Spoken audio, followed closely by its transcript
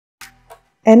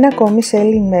Ένα ακόμη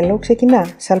sailing Mellow ξεκινά.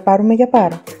 Σαλπάρουμε για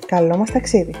Πάρο. Καλό μας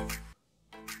ταξίδι!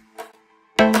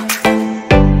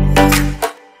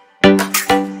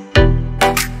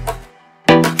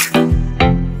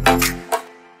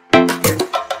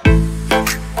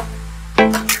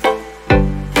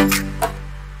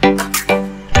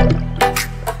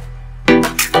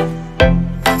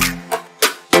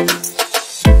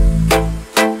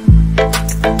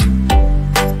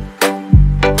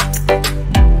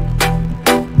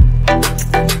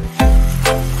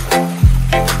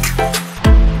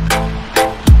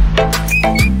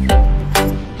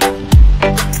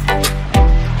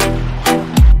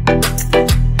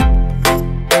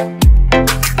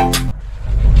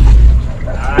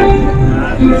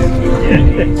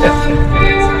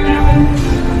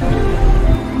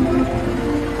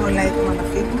 Όλα έτοιμα να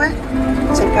φύγουμε.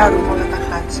 Τσεκάρουμε όλα τα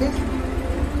χάτσι.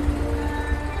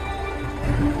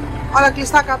 Όλα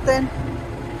κλειστά, καπτέν.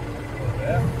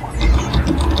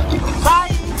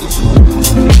 Bye!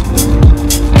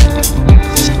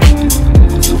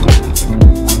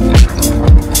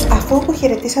 Αφού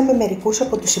αποχαιρετήσαμε μερικούς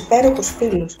από τους υπέροχους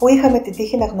φίλους που είχαμε την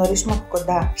τύχη να γνωρίσουμε από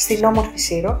κοντά στην όμορφη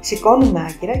Σύρο, σηκώνουμε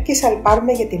άγκυρα και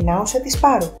σαλπάρουμε για την άουσα της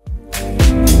Πάρου.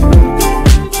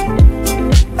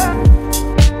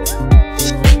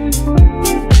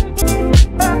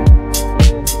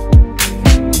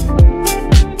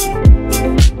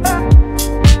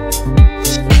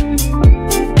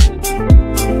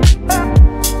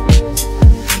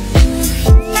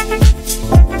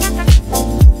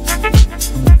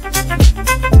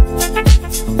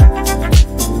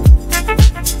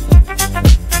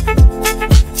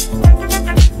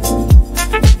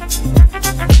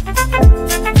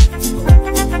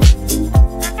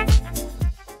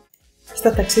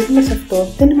 Στο ταξίδι μας αυτό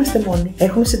δεν είμαστε μόνοι.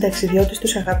 Έχουμε συνταξιδιώτες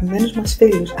τους αγαπημένους μας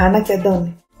φίλους, Άννα και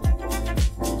Αντώνη.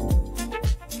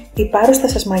 Η Πάρος θα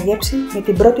σας μαγέψει με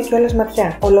την πρώτη κιόλας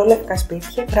ματιά. Ολόλευκα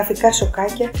σπίτια, γραφικά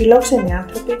σοκάκια, φιλόξενοι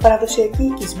άνθρωποι, παραδοσιακοί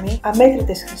οικισμοί,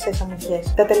 αμέτρητες χρυσές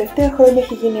αμμουδιές. Τα τελευταία χρόνια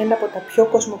έχει γίνει ένα από τα πιο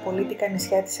κοσμοπολίτικα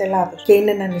νησιά της Ελλάδος και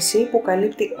είναι ένα νησί που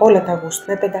καλύπτει όλα τα γούστα,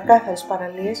 με πεντακάθαρες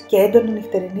παραλίες και έντονη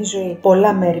νυχτερινή ζωή.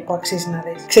 Πολλά μέρη που αξίζει να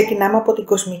δεις. Ξεκινάμε από την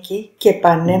κοσμική και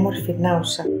πανέμορφη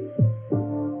άουσα.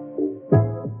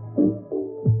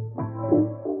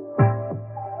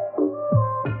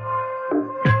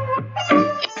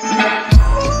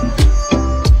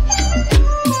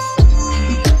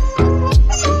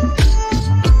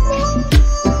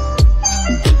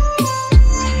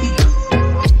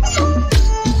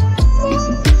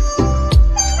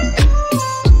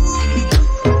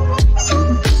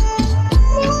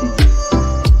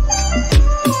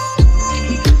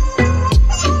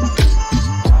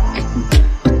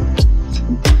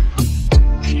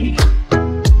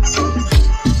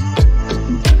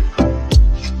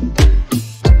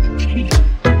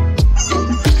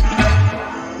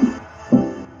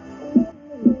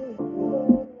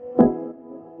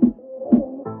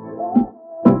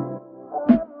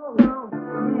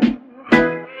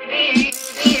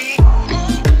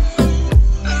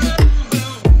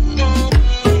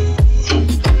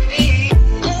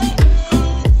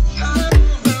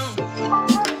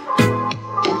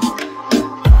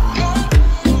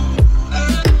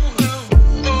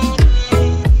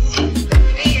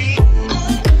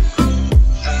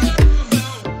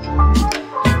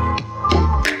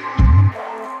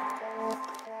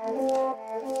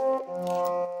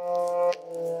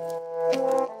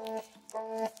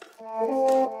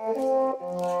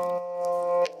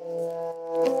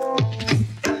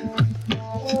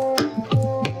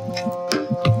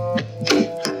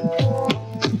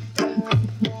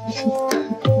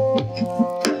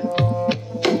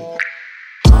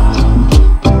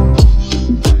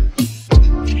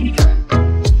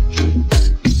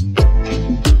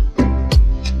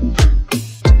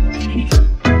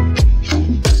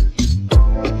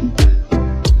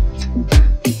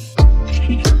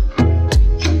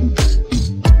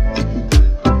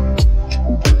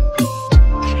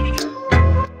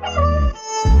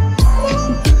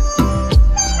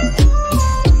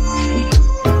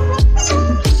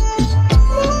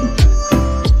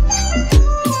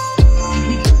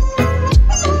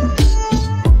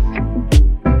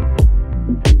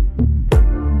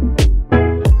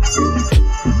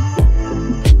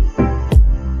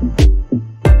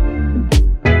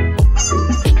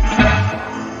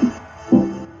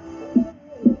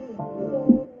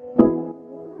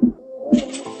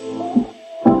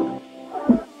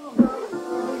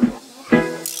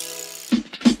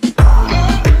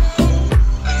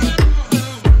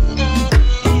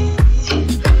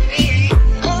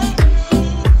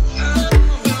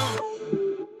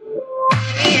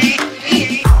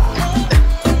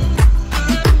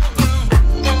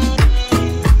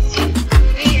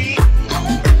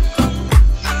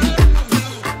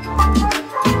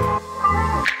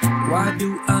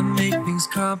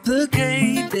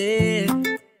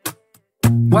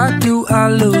 Why do I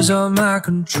lose all my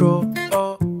control?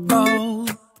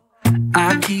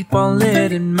 I keep on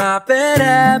letting my bad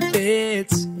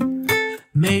habits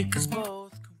make us both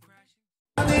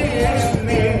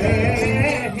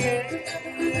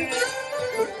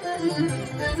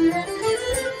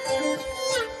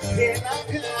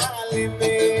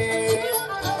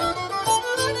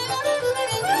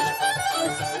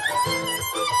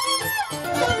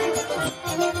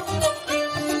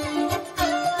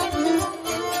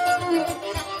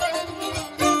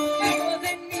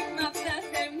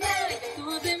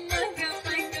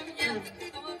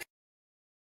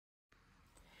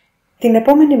Την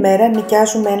επόμενη μέρα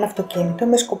νοικιάζουμε ένα αυτοκίνητο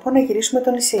με σκοπό να γυρίσουμε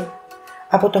το νησί.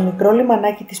 Από το μικρό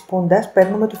λιμανάκι της Πούντας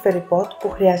παίρνουμε το φεριπότ που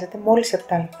χρειάζεται μόλις 7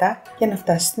 λεπτά για να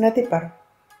φτάσει στην Αντίπαρο.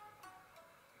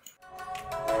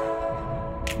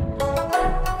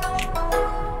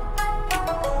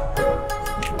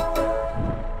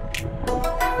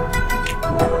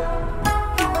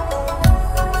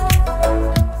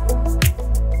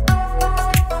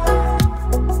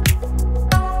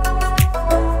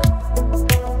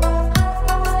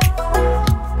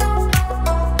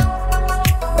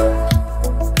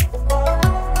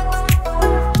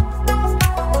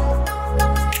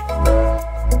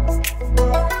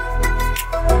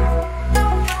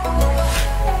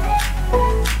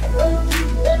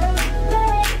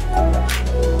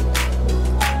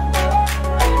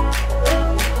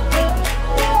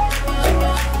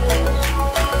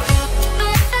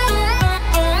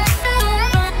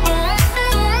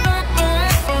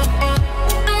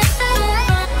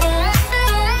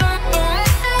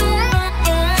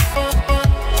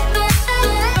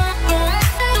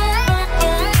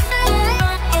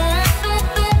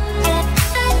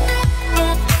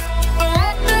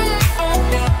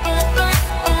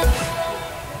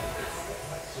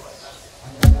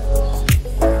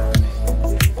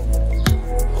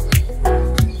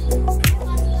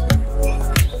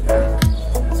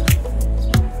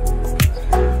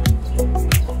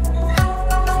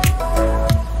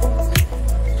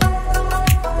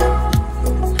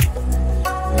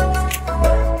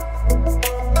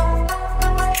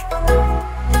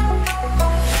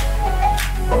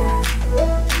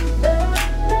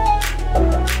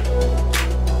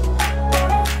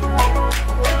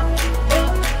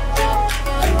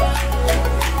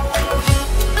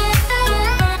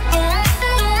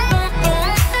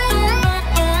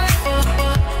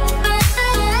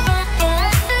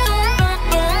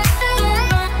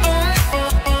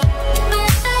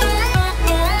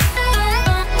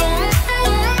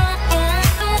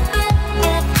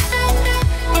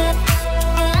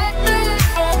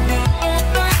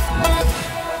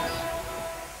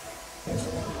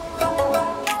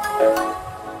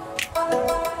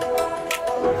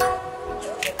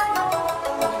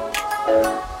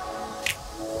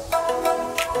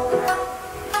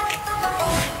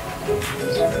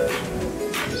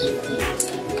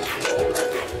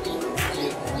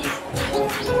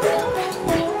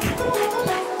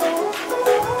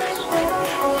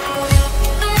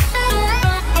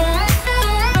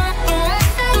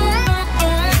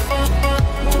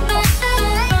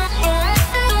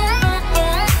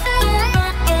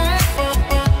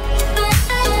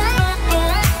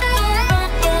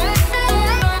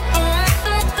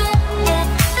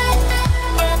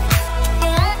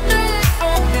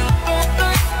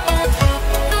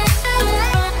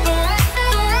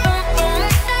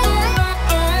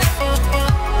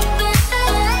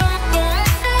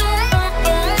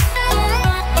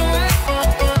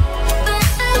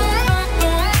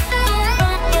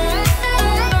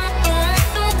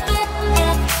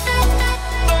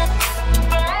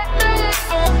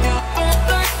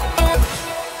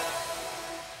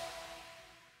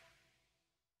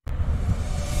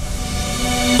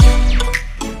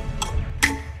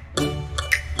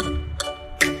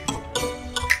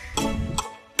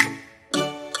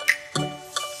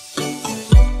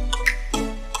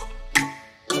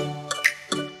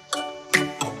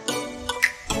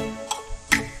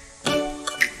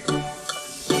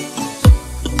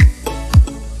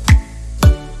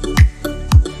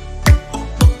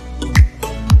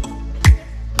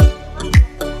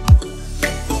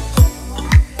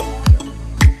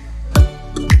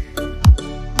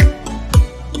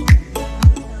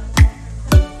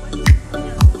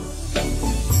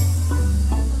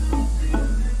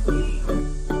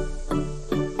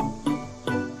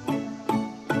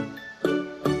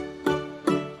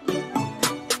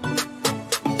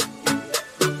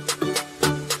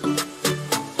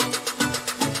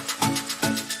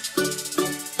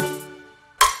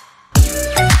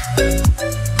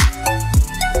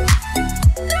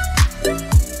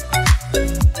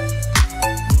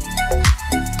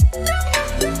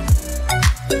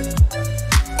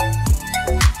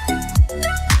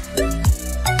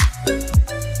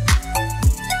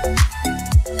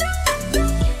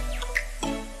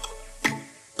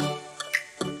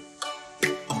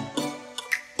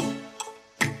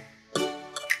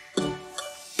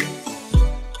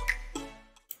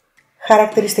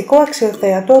 Χαρακτηριστικό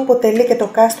αξιοθέατο αποτελεί και το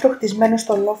κάστρο χτισμένο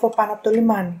στο λόφο πάνω από το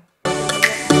λιμάνι.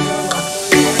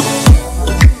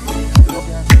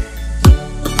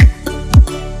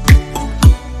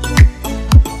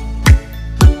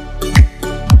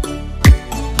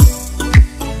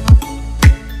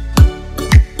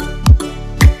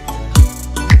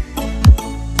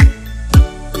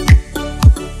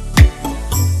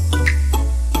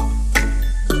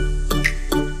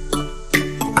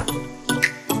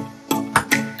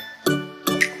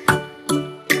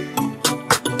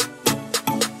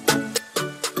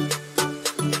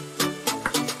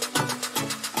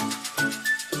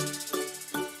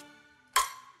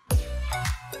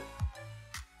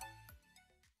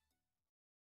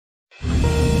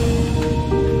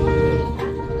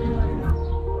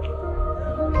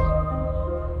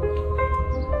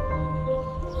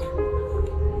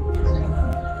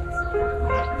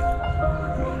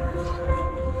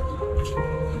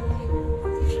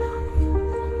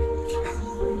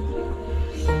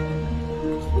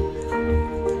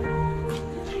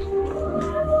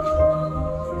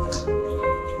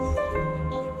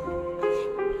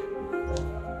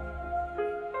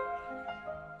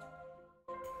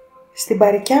 Στην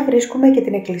Παρικιά βρίσκουμε και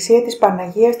την εκκλησία της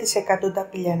Παναγίας της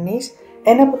Εκατονταπηλιανής,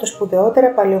 ένα από τα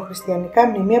σπουδαιότερα παλαιοχριστιανικά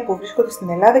μνημεία που βρίσκονται στην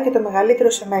Ελλάδα και το μεγαλύτερο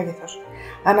σε μέγεθος.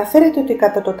 Αναφέρεται ότι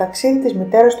κατά το ταξίδι της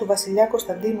μητέρας του βασιλιά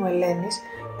Κωνσταντίνου Ελένης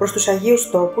προς τους Αγίους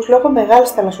Τόπους, λόγω μεγάλης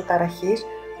θαλασσοταραχής,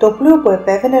 το πλοίο που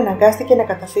επέβαινε αναγκάστηκε να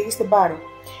καταφύγει στην Πάρο.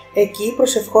 Εκεί,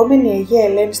 προσευχόμενη η Αγία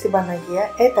Ελένη στην Παναγία,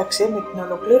 έταξε με την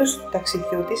ολοκλήρωση του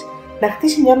ταξιδιού της να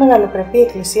χτίσει μια μεγαλοπρεπή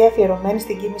εκκλησία αφιερωμένη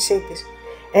στην κοίμησή της.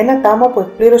 Ένα τάμα που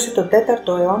εκπλήρωσε τον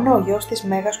 4ο αιώνα ο γιος της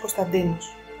Μέγας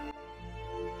Κωνσταντίνος.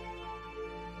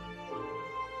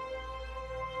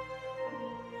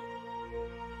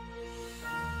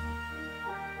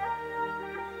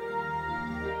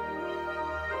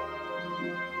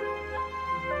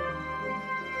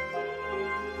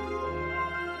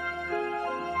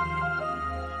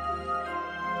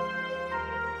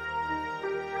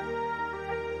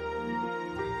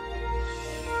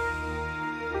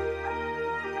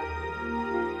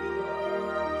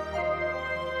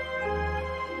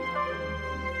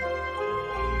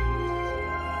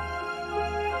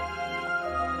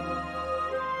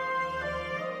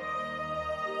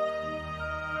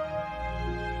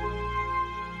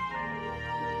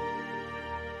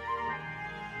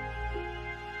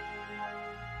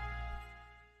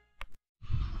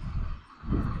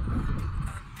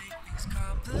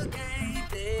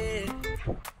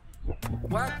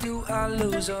 Why do I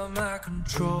lose all my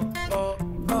control?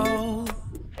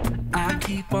 I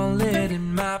keep on letting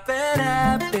my bad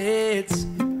habits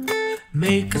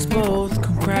make us both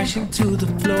come crashing to the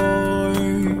floor.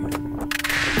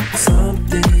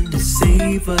 Something to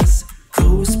save us,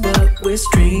 close but we're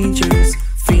strangers,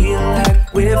 feel like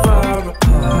we're far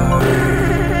apart.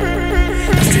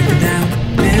 I'm stripping down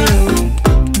Mellow.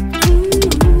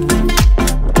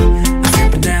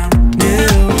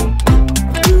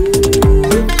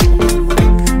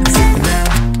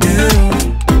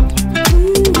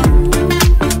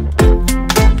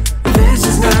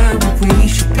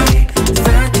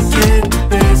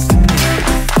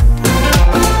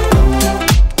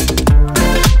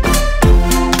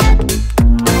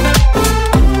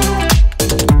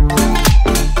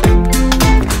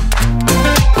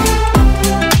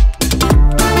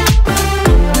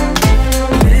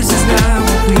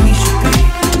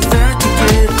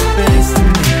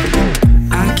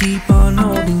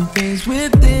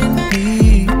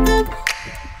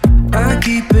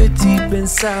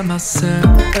 Inside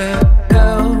myself,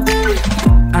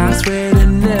 I swear to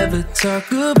never talk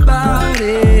about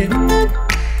it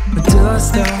until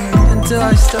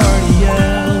I start to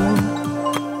yell.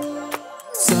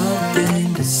 Something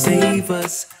to save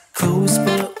us, close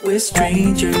but we're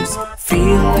strangers,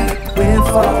 feel like we're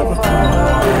far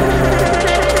apart.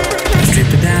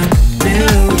 Strip it down,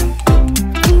 Mellow.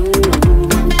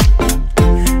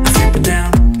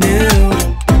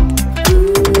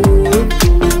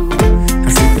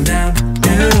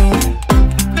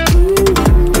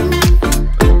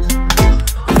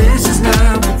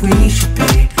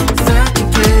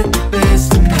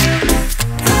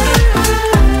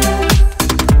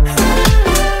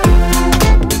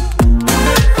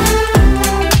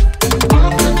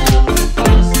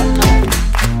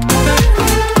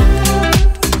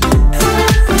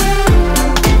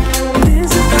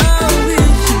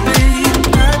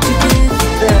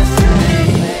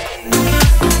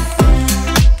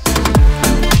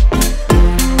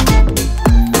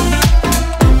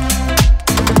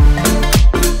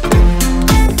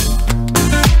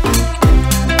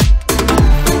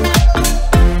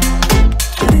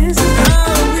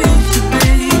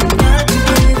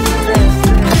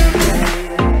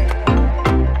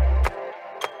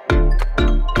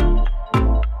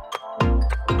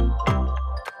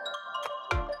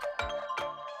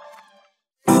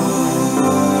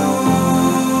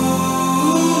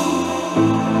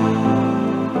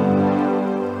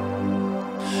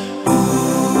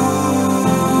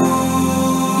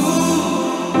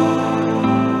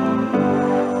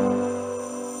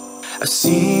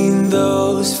 seen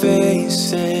those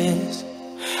faces,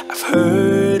 I've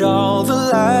heard all the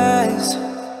lies,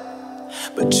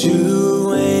 but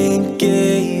you ain't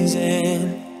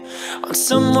gazing on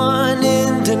someone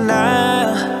in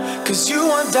denial. Cause you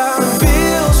want dollar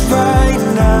bills right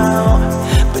now,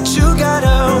 but you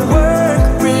gotta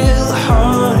work real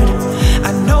hard.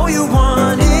 I know you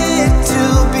want it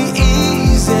to be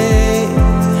easy,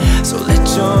 so let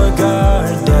your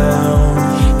guard down.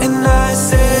 And I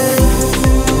said,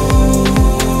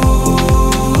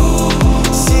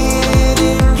 see it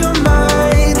in your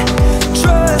mind,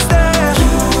 trust that,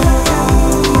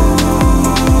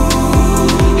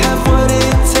 have what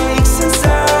it takes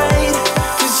inside,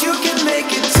 cause you can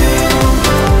make it too.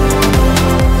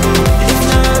 If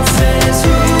not says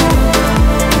who,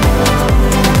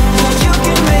 you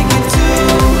can make it too.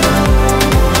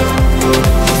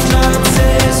 If not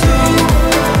says who,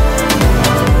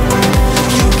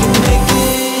 you can make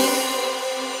it.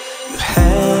 You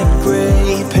had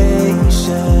great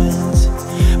patience,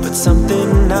 but something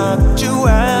knocked you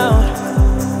out.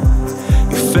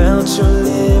 You felt your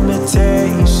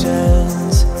limitations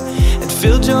and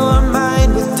filled your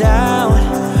mind with doubt.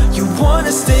 You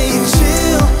wanna stay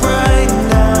chill right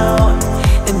now,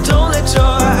 and don't let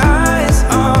your eyes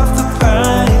off the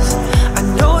prize. I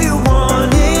know you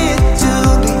want it to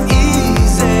be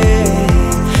easy,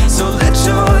 so let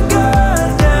your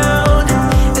guard down.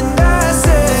 And I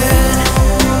said,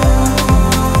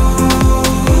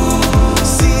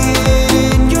 see it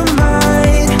in your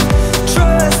mind,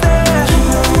 trust that,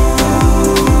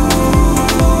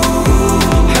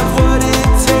 have what it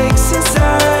takes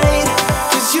inside,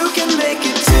 cause you can make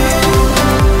it too.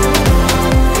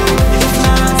 If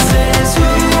not says who,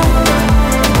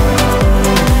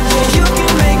 you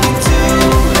can make it too.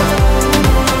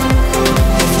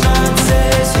 If not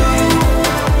says who,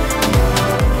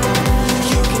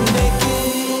 you can make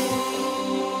it.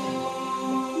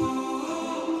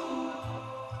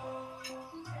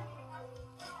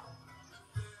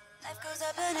 Life goes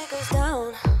up and it goes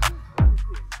down.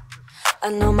 I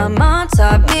know my mom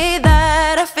taught me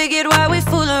that. I figured why we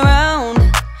fool around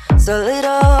so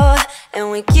little,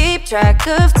 and we keep track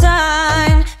of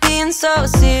time, being so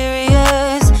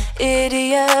serious,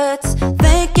 idiots,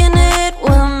 thinking it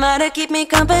will matter, keep me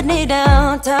company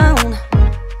downtown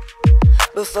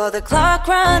before the clock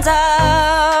runs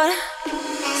out.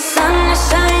 Sun is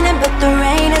shining, but the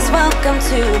rain is welcome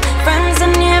too. Friends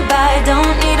are nearby,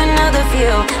 don't need another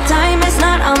view. Time is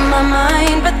not on my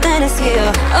mind, but then it's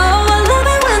here. Oh, I love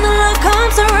it when the love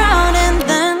comes around, and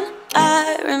then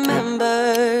I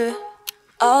remember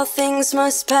all things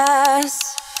must pass.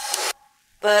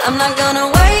 But I'm not gonna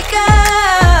wake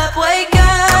up, wake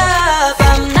up.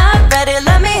 I'm not ready,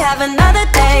 let me have another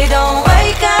day. Don't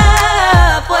wake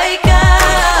up, wake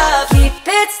up. Keep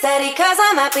it steady, cause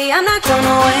I'm happy, I'm not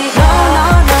gonna wait. No, no,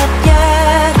 not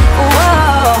yet,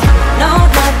 whoa. No,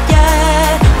 not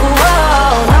yet,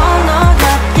 whoa. No, no,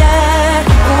 not yet,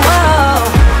 whoa.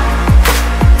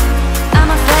 I'm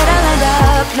afraid I'll end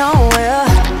up nowhere.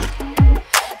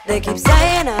 They keep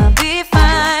saying I'll be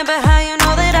fine, but how you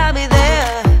know that I'll be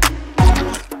there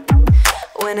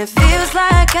when it feels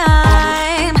like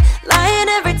I'm lying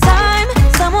every time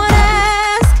someone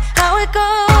asks how it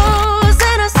goes,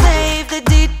 and I save the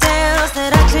details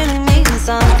that actually mean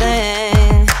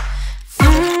something.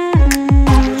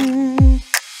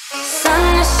 Sun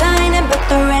is shining, but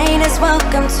the rain is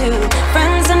welcome too.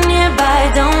 Friends are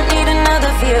nearby, don't need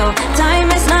another view. Time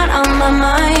is not on my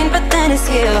mind, but then it's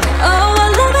here. Oh, I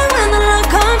love it when the love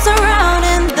comes around,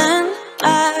 and then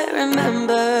I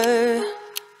remember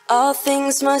all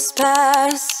things must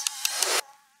pass.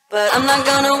 But I'm not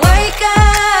gonna wake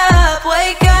up,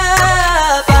 wake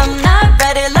up. I'm not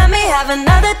ready, let me have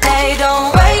another day.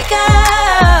 Don't wake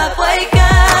up, wake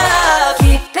up.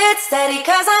 Keep it steady,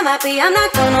 cause I'm happy, I'm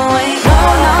not gonna wait. No,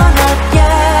 no, not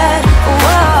yet,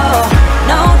 whoa.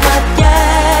 No, not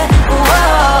yet,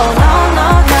 whoa. No, no,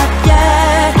 not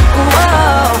yet,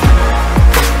 whoa.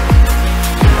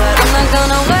 But I'm not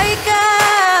gonna wake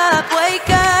up,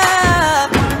 wake up.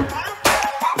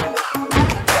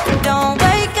 Don't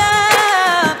wake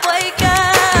up, wake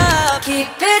up.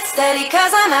 Keep it steady,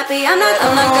 cause I'm happy, I'm not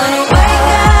gonna wake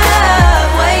up,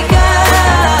 wake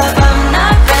up. I'm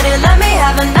not ready, let me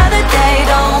have another day.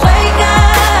 Don't wake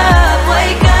up,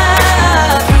 wake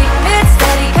up. Keep it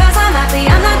steady, cause I'm happy,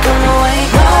 I'm not gonna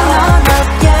wake up. No, no, not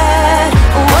yet,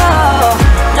 whoa.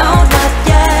 No, not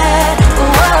yet,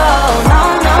 whoa. No,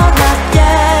 no, not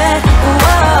yet,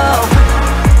 whoa.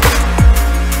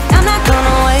 I'm not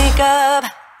gonna wake up.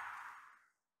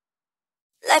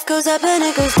 Life goes up and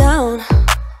it goes down.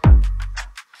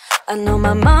 I know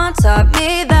my mom taught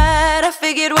me that. I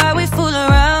figured why we fool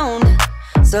around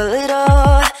so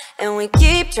little, and we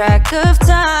keep track of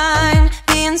time,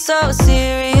 being so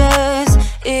serious,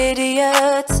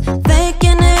 idiots,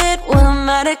 thinking it will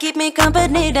matter, keep me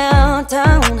company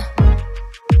downtown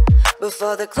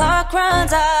before the clock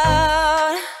runs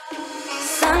out.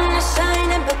 Sun is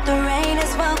shining, but the rain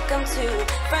is welcome too.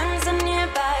 Friends are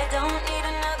nearby, don't